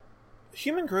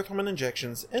Human growth hormone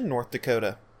injections in North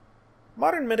Dakota.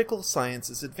 Modern medical science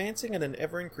is advancing at an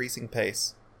ever-increasing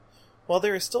pace. While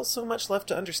there is still so much left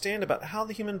to understand about how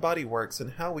the human body works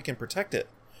and how we can protect it,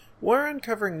 we're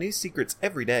uncovering new secrets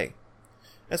every day.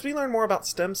 As we learn more about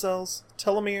stem cells,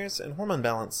 telomeres, and hormone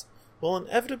balance, we'll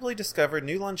inevitably discover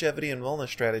new longevity and wellness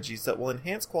strategies that will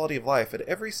enhance quality of life at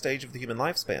every stage of the human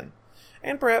lifespan,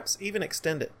 and perhaps even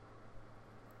extend it.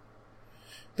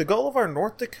 The goal of our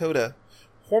North Dakota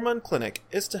Hormone Clinic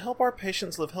is to help our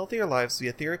patients live healthier lives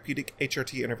via therapeutic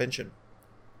HRT intervention.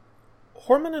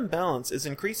 Hormone imbalance is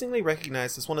increasingly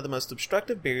recognized as one of the most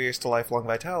obstructive barriers to lifelong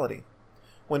vitality.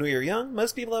 When we are young,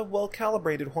 most people have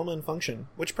well-calibrated hormone function,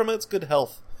 which promotes good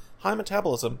health, high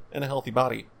metabolism, and a healthy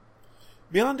body.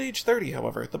 Beyond age 30,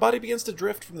 however, the body begins to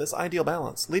drift from this ideal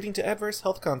balance, leading to adverse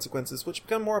health consequences which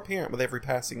become more apparent with every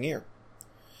passing year.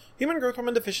 Human growth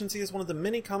hormone deficiency is one of the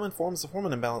many common forms of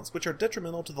hormone imbalance which are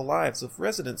detrimental to the lives of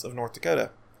residents of North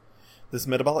Dakota. This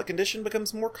metabolic condition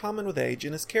becomes more common with age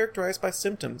and is characterized by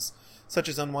symptoms such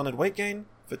as unwanted weight gain,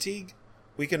 fatigue,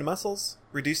 weakened muscles,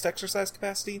 reduced exercise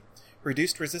capacity,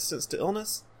 reduced resistance to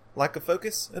illness, lack of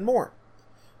focus, and more.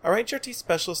 Our HRT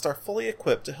specialists are fully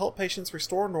equipped to help patients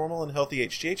restore normal and healthy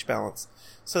HGH balance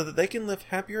so that they can live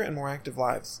happier and more active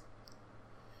lives.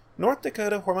 North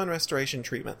Dakota Hormone Restoration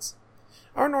Treatments.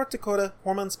 Our North Dakota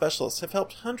hormone specialists have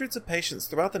helped hundreds of patients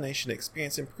throughout the nation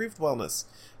experience improved wellness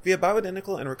via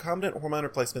bioidentical and recombinant hormone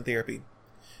replacement therapy.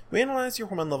 We analyze your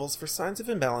hormone levels for signs of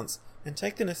imbalance and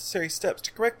take the necessary steps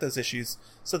to correct those issues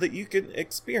so that you can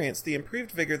experience the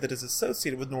improved vigor that is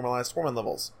associated with normalized hormone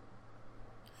levels.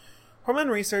 Hormone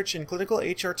research and clinical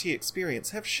HRT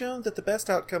experience have shown that the best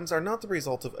outcomes are not the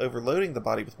result of overloading the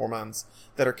body with hormones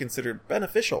that are considered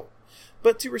beneficial,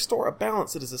 but to restore a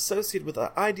balance that is associated with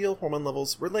the ideal hormone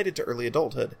levels related to early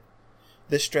adulthood.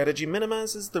 This strategy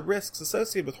minimizes the risks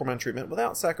associated with hormone treatment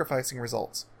without sacrificing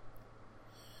results.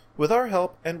 With our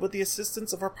help and with the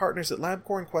assistance of our partners at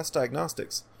LabCorp and Quest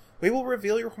Diagnostics, we will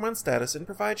reveal your hormone status and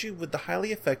provide you with the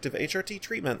highly effective HRT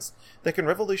treatments that can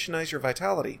revolutionize your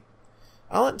vitality.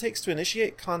 All it takes to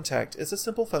initiate contact is a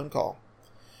simple phone call.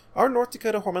 Our North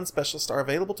Dakota hormone specialists are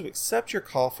available to accept your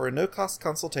call for a no-cost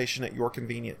consultation at your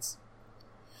convenience.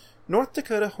 North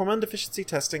Dakota hormone deficiency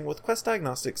testing with Quest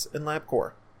Diagnostics and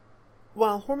LabCorp.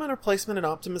 While hormone replacement and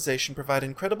optimization provide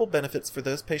incredible benefits for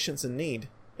those patients in need,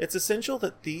 it's essential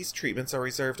that these treatments are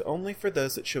reserved only for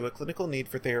those that show a clinical need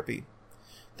for therapy.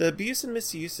 The abuse and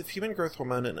misuse of human growth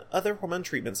hormone and other hormone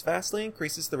treatments vastly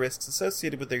increases the risks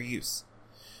associated with their use.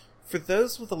 For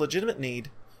those with a legitimate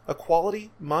need, a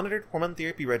quality, monitored hormone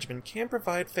therapy regimen can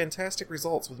provide fantastic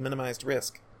results with minimized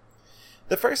risk.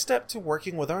 The first step to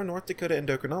working with our North Dakota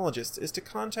endocrinologists is to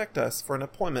contact us for an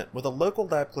appointment with a local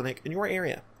lab clinic in your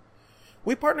area.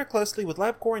 We partner closely with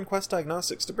LabCorp and Quest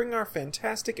Diagnostics to bring our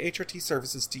fantastic HRT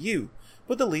services to you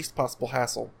with the least possible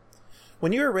hassle.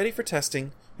 When you are ready for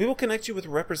testing, we will connect you with a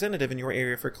representative in your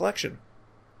area for collection.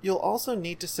 You'll also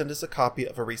need to send us a copy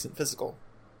of a recent physical.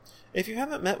 If you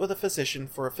haven't met with a physician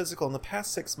for a physical in the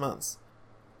past 6 months,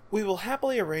 we will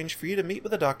happily arrange for you to meet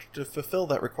with a doctor to fulfill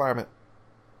that requirement.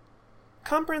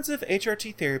 Comprehensive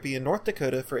HRT therapy in North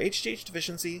Dakota for HGH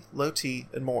deficiency, low T,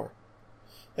 and more.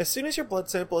 As soon as your blood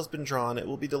sample has been drawn, it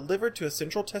will be delivered to a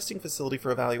central testing facility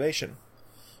for evaluation.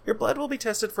 Your blood will be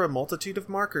tested for a multitude of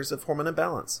markers of hormone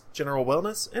imbalance, general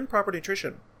wellness, and proper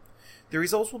nutrition. The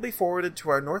results will be forwarded to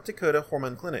our North Dakota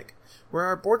Hormone Clinic, where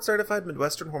our board-certified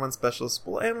Midwestern hormone specialists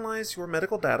will analyze your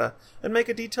medical data and make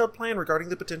a detailed plan regarding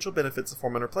the potential benefits of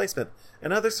hormone replacement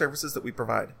and other services that we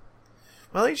provide.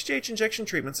 While HGH injection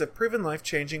treatments have proven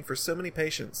life-changing for so many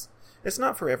patients, it's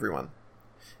not for everyone.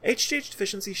 HGH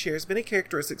deficiency shares many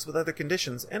characteristics with other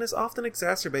conditions and is often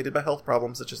exacerbated by health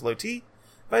problems such as low T,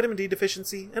 vitamin D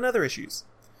deficiency, and other issues.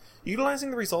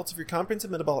 Utilizing the results of your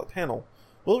comprehensive metabolic panel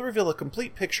will reveal a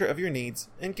complete picture of your needs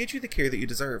and get you the care that you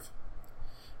deserve.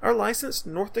 Our licensed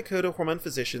North Dakota hormone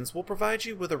physicians will provide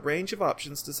you with a range of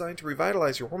options designed to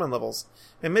revitalize your hormone levels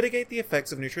and mitigate the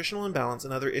effects of nutritional imbalance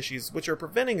and other issues which are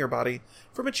preventing your body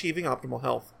from achieving optimal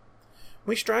health.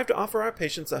 We strive to offer our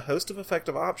patients a host of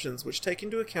effective options which take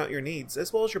into account your needs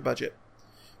as well as your budget.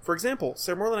 For example,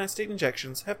 sermorelin acetate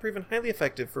injections have proven highly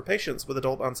effective for patients with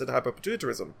adult-onset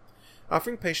hypopituitarism,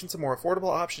 offering patients a more affordable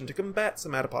option to combat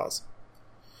somatopause.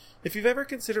 If you've ever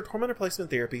considered hormone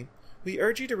replacement therapy, we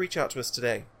urge you to reach out to us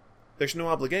today. There's no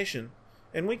obligation,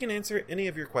 and we can answer any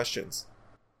of your questions.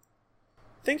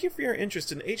 Thank you for your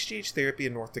interest in HGH therapy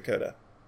in North Dakota.